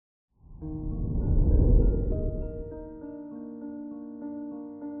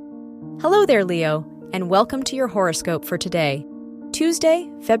Hello there, Leo, and welcome to your horoscope for today, Tuesday,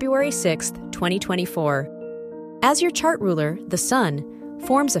 February 6th, 2024. As your chart ruler, the Sun,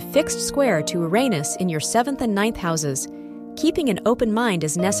 forms a fixed square to Uranus in your 7th and 9th houses, keeping an open mind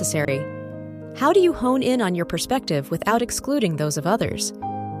is necessary. How do you hone in on your perspective without excluding those of others?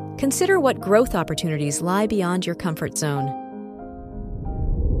 Consider what growth opportunities lie beyond your comfort zone.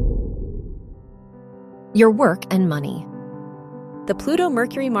 Your work and money. The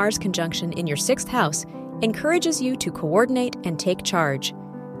Pluto-Mercury-Mars conjunction in your 6th house encourages you to coordinate and take charge.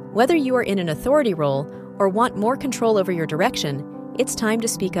 Whether you are in an authority role or want more control over your direction, it's time to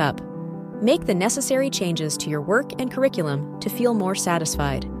speak up. Make the necessary changes to your work and curriculum to feel more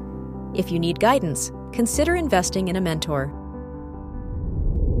satisfied. If you need guidance, consider investing in a mentor.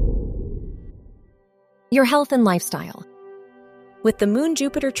 Your health and lifestyle. With the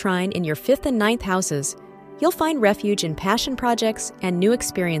Moon-Jupiter trine in your 5th and 9th houses, you'll find refuge in passion projects and new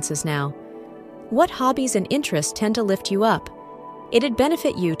experiences now. What hobbies and interests tend to lift you up? It'd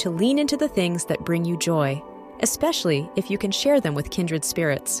benefit you to lean into the things that bring you joy, especially if you can share them with kindred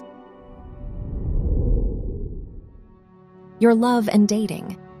spirits. Your love and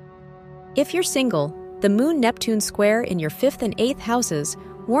dating. If you're single, the Moon-Neptune square in your 5th and 8th houses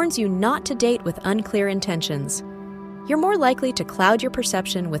warns you not to date with unclear intentions. You're more likely to cloud your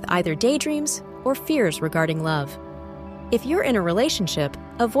perception with either daydreams or fears regarding love. If you're in a relationship,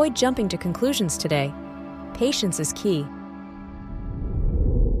 avoid jumping to conclusions today. Patience is key.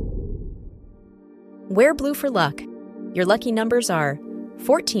 Wear blue for luck. Your lucky numbers are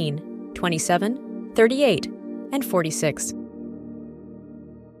 14, 27, 38, and 46.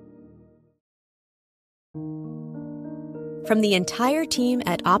 From the entire team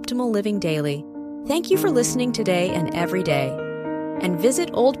at Optimal Living Daily, thank you for listening today and every day. And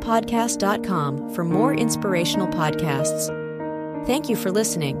visit oldpodcast.com for more inspirational podcasts. Thank you for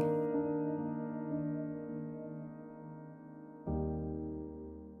listening.